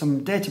then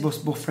some data bus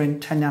buffering,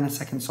 10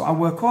 nanoseconds. So I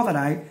work all that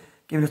out,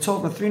 giving a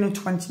total of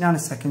 320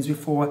 nanoseconds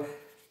before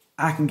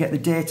I can get the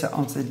data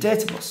onto the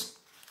data bus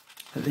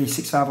that the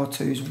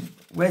 6502 is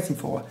waiting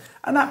for.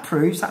 And that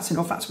proves that's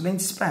enough, that's within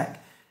spec.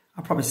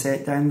 I'll probably say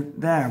it down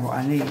there, what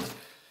I need. And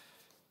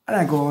then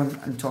I go on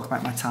and talk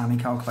about my timing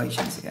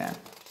calculations again.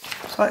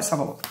 So let's have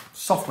a look.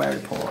 Software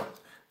report.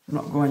 I'm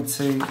not going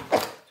to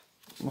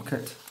look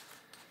at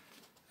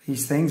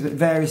these things, but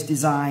various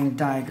design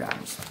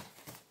diagrams.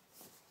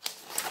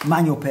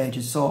 Manual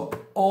pages. So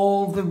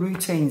all the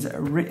routines that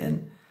are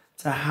written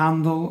to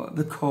handle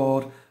the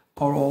code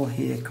are all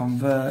here.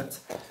 Convert,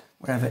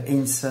 whatever,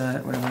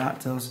 insert, whatever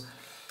that does.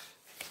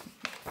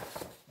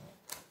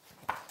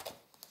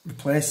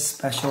 Replace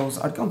specials.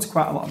 I've gone to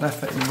quite a lot of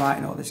effort in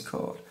writing all this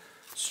code.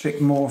 Strict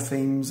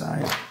morphemes. I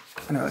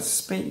know, let's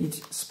spin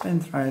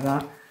through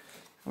that.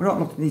 We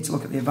don't need to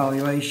look at the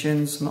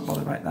evaluations. I'm not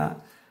bothered about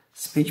that.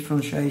 Speech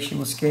pronunciation,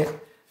 we'll skip.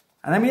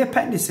 And then we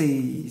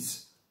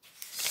appendices.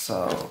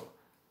 So,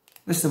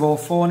 list of all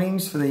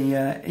phonemes for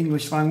the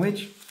English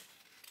language.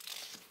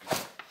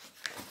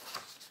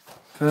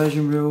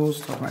 Version rules,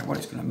 talking about what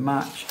it's going to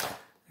match.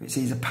 If it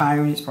sees a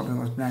pound, it's probably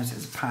going to pronounce it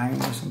as a pound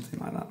or something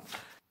like that.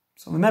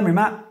 So the memory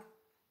map,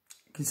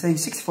 you can see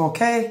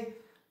 64K.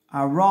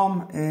 Our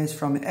ROM is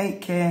from the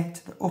 8K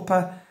to the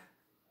upper.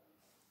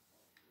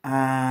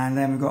 And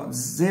then we've got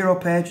 0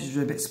 page, which is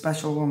a bit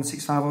special on the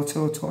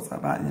 6502. I'll talk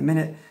about that in a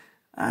minute.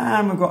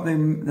 And we've got the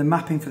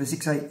mapping for the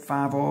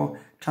 6850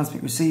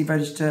 transmit receive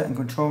register and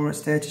controller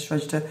status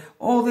register.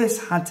 All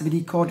this had to be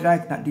decoded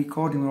out in that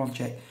decoding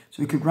logic,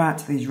 so we could write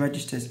to these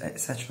registers,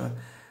 etc.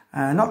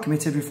 Not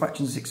committed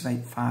reflections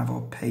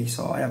 6850P,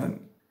 so I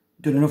haven't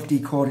done enough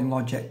decoding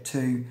logic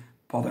to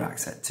bother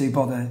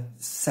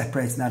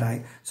separating that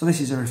out. So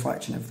this is a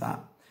reflection of that.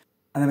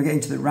 And then we get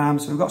into the RAM,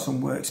 so we've got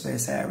some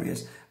workspace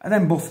areas, and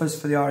then buffers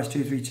for the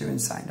RS232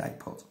 and signed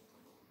output.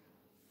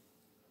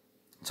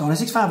 So on a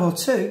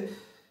 6502,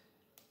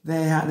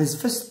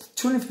 there's first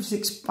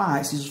 256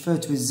 bytes is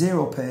referred to as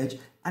 0 page,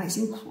 and it's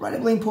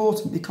incredibly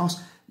important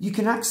because you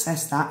can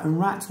access that and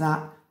write to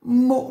that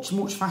much,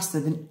 much faster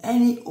than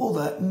any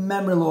other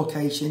memory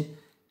location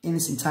in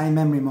this entire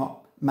memory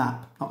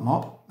map.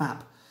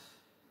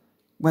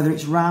 Whether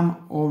it's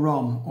RAM or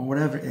ROM or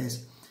whatever it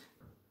is.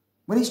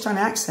 When it's trying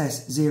to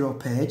access 0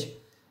 page,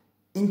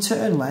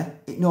 internally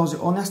it knows it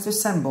only has to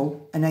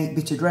assemble an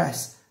 8-bit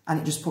address, and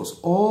it just puts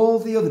all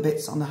the other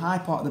bits on the high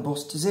part of the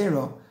bus to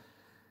 0.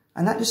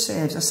 And that just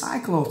saves a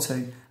cycle or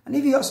two. And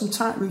if you've got some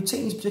tight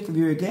routines, particularly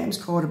if you're a games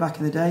coder back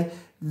in the day,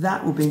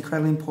 that will be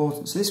incredibly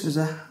important. So this was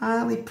a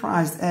highly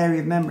prized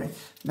area of memory,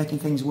 making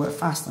things work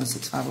fast on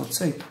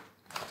 6502.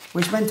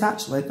 Which meant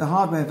actually the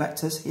hardware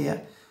vectors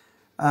here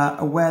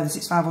are where the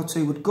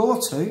 6502 would go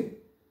to,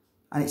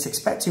 and it's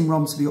expecting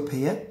ROM to be up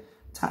here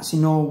to actually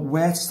know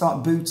where to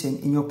start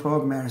booting in your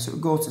program area. So it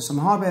would go to some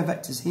hardware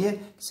vectors here. You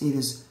can see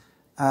there's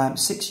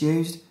 6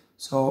 used.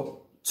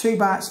 So 2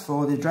 bytes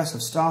for the address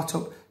of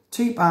startup,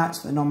 2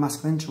 bytes for the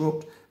non-mask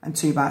interrupt, and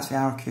 2 bytes for the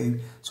RQ.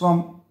 So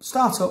on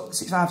startup, the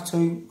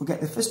 6502 will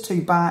get the first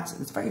 2 bytes at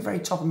the very, very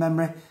top of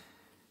memory,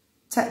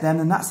 take them,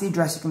 and that's the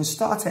address it's going to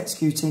start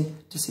executing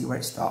to see where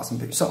it starts and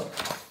boots up.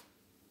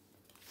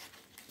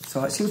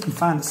 So let's see if we can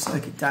find the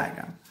circuit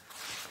diagram.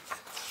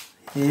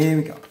 Here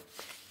we go.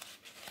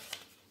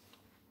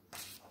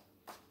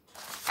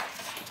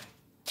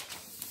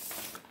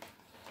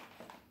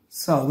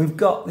 So we've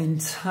got the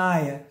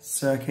entire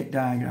circuit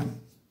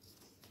diagram.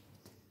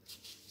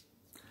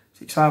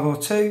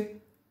 6502,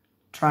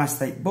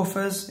 tri-state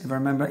buffers, if I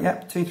remember,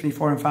 yep, 2, 3,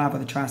 4 and 5 are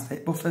the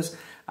tri-state buffers,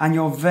 and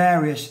your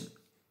various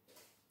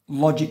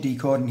logic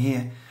decoding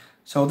here.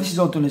 So this is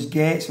all done as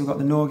gates. We've got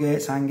the NOR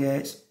gates, AND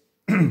gates,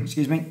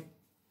 excuse me,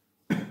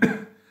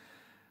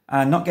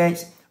 not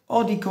gates,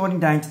 all decoding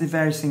down to the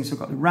various things. So we've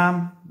got the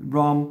RAM, the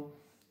ROM,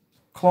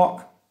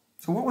 clock.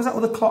 So what was that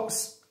other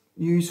clocks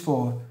used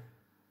for?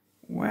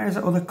 Where's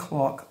the other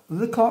clock? The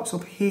other clock's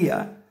up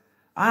here.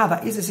 Ah,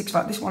 that is the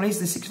 65. This one is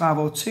the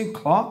 6502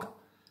 clock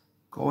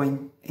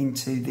going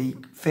into the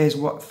phase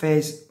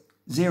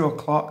 0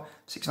 clock,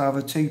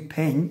 6502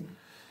 pin.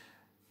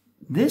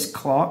 This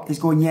clock is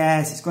going,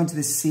 yes, it's going to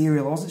the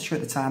serial. I wasn't sure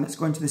at the time. It's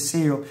going to the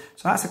serial.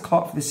 So that's a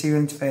clock for the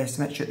serial interface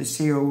to make sure the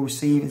serial will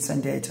receive and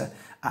send data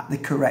at the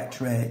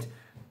correct rate.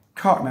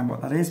 Can't remember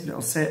what that is, but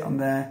it'll say it on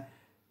there.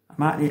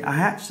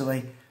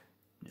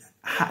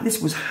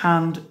 This was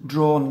hand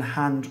drawn and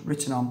hand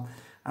written on.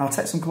 And I'll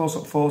take some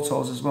close-up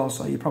photos as well,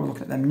 so you're probably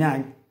looking at them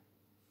now.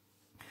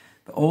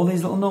 But all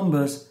these little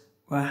numbers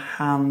were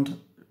hand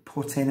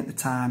put in at the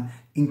time.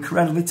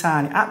 Incredibly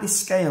tiny. At this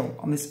scale,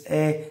 on this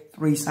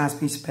A3 size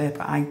piece of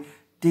paper, I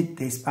did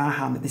this by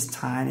hand at this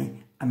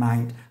tiny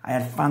amount. I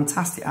had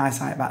fantastic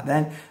eyesight back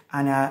then,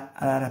 and I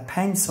had a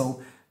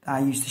pencil that I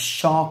used to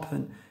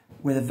sharpen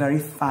with a very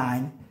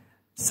fine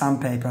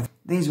sandpaper.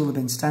 These will have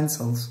been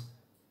stencils.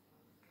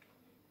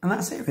 And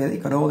that's it really.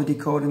 Got all the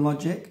decoding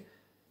logic,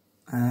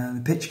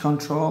 the pitch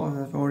control,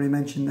 as I've already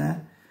mentioned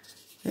there.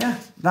 Yeah,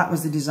 that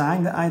was the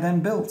design that I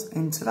then built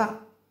into that.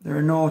 There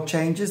are no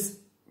changes.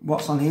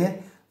 What's on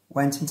here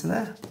went into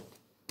there.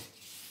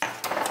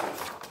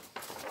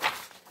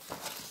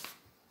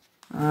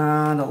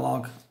 And a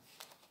log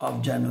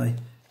of generally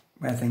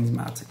where things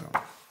might to go.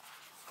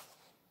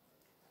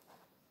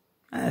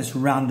 And it's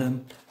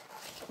random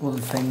other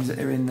things that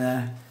are in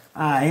there.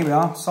 Ah, here we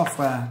are,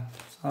 software.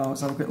 So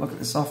let's have a quick look at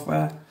the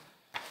software.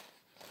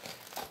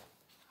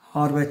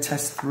 Hardware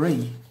test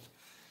 3.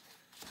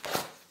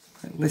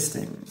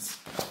 Listings.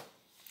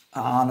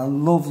 And a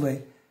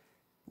lovely,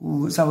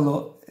 let's have a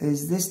look.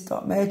 Is this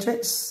dot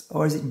matrix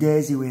or is it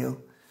daisy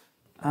wheel?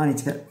 I need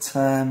to get,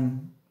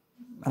 and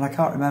I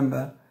can't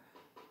remember.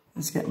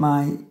 Let's get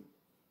my,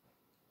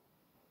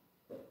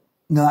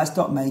 no, that's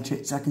dot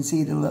matrix. I can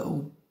see the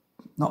little,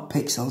 not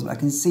pixels, but I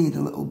can see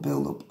the little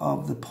build-up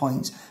of the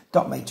points.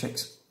 Dot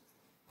matrix.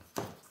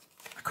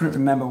 I couldn't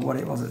remember what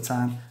it was at the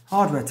time.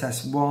 Hardware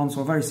test 1,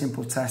 so a very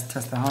simple test.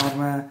 Test the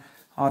hardware.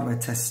 Hardware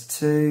test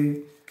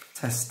 2,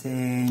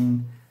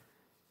 testing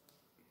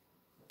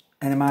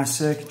NMI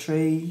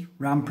circuitry,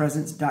 RAM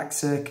presence, DAC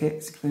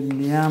circuits,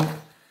 including the amp.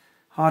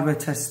 Hardware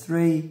test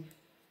 3,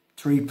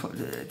 to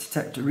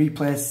detect to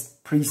replace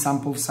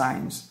pre-sampled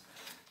signs.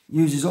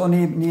 Uses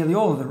nearly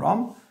all of the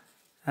ROM,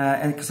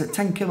 because at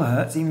 10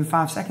 kilohertz, even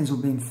 5 seconds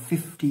would be in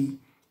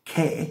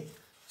 50k.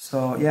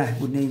 So yeah,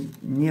 would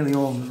need nearly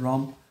all of the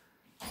ROM.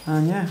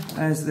 And yeah,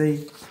 there's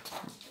the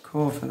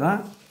code for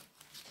that.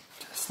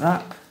 Test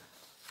that.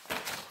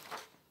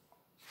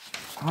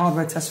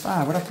 Hardware test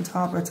 5. What happened to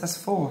hardware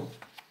test 4?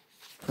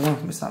 I don't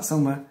know, I missed that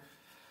somewhere.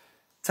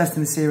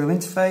 Testing the serial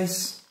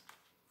interface.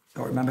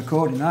 Don't remember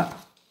coding that.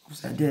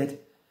 Obviously I did.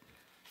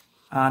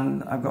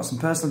 And I've got some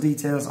personal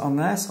details on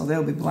there, so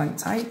they'll be blank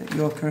type that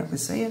you're currently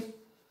seeing.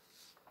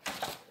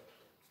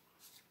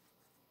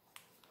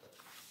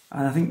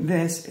 And I think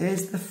this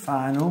is the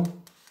final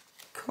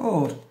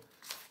code.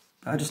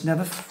 But I just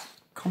never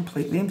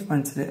completely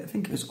implemented it. I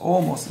think it was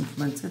almost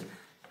implemented.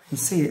 You can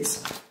see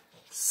it's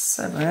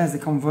 7. There's the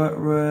convert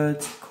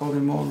word,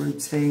 calling more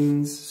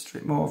routines,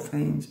 strip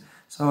morphemes.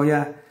 So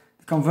yeah,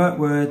 the convert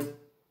word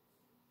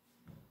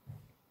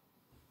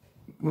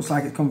looks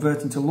like it's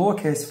converting to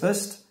lowercase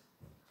first.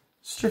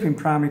 Stripping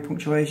primary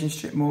punctuation,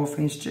 strip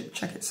morphemes,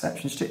 check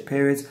exceptions, strip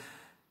periods,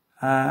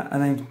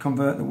 and then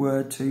convert the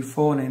word to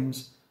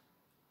phonemes.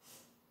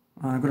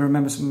 I've got to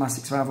remember some of my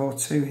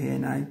 6502 here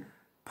now.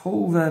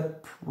 Pull the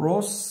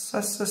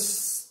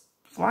processor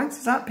flags,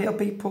 is that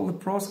PLP? Pull the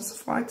processor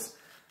flags.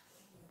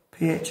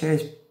 PHA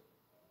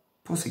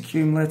plus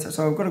accumulator.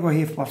 So I've got to go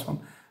here for the last one.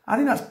 I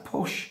think that's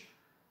push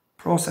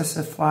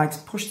processor flags,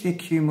 push the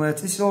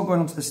accumulator. This is all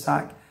going onto the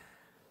stack.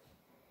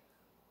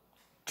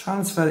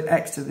 Transfer the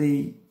X to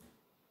the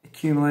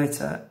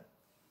accumulator.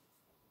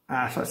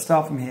 So let's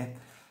start from here.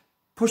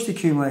 Push the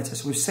accumulator.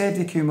 So we've saved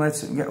the accumulator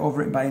so we can get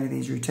overwritten by any of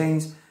these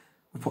routines.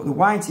 We put the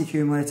Y to the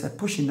accumulator,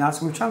 pushing that.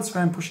 So we're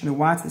transferring, pushing the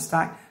Y to the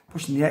stack,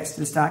 pushing the X to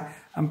the stack,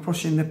 and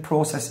pushing the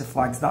processor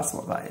flags. That's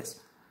what that is.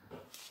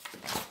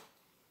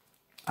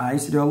 I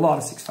used to do a lot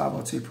of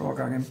 6502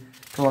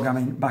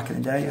 programming back in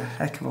the day, a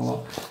heck of a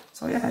lot.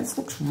 So yeah, it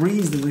looks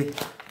reasonably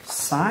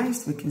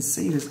sized. We can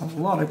see there's a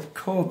lot of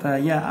code there.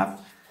 Yeah,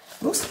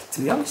 it looks,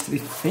 to be honest, to be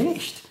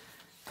finished.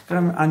 But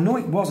I know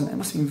it wasn't. It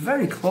must have been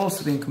very close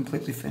to being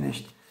completely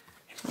finished.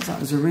 It looks like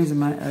there's a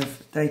reasonable amount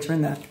of data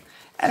in there.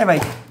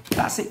 Anyway,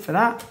 that's it for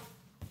that.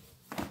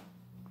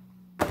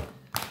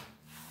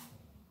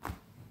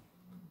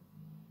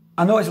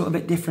 I know it's a little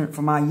bit different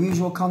from my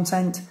usual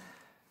content,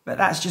 but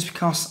that's just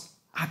because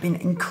I've been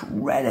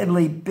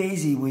incredibly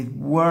busy with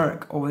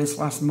work over this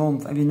last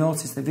month. Have you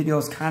noticed the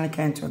videos kind of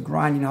came to a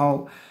grinding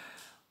halt?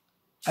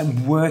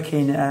 I'm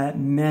working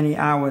many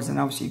hours, and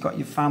obviously you've got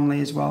your family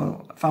as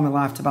well, family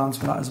life to balance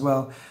for that as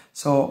well.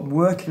 So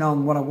working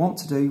on what I want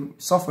to do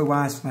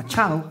software-wise for my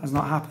channel has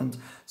not happened.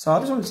 So I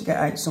just wanted to get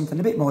out something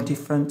a bit more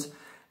different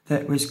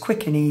that was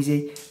quick and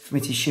easy for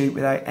me to shoot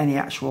without any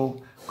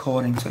actual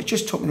coding. So it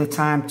just took me the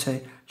time to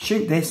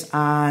shoot this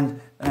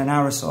and an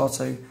hour or so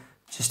to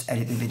just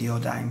edit the video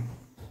down.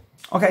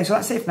 Okay, so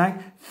that's it for now.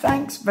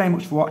 Thanks very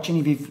much for watching,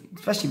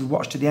 especially if you've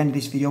watched to the end of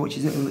this video, which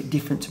is a little bit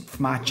different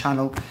for my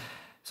channel.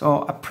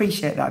 So I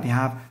appreciate that if you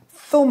have.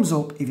 Thumbs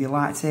up if you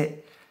liked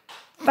it.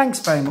 Thanks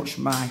very much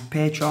for my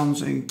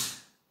patrons who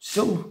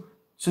still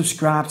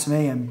subscribe to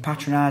me and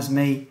patronise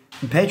me,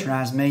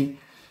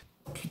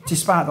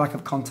 despite the lack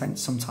of content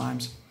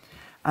sometimes.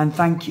 And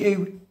thank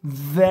you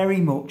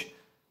very much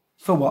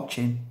for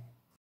watching.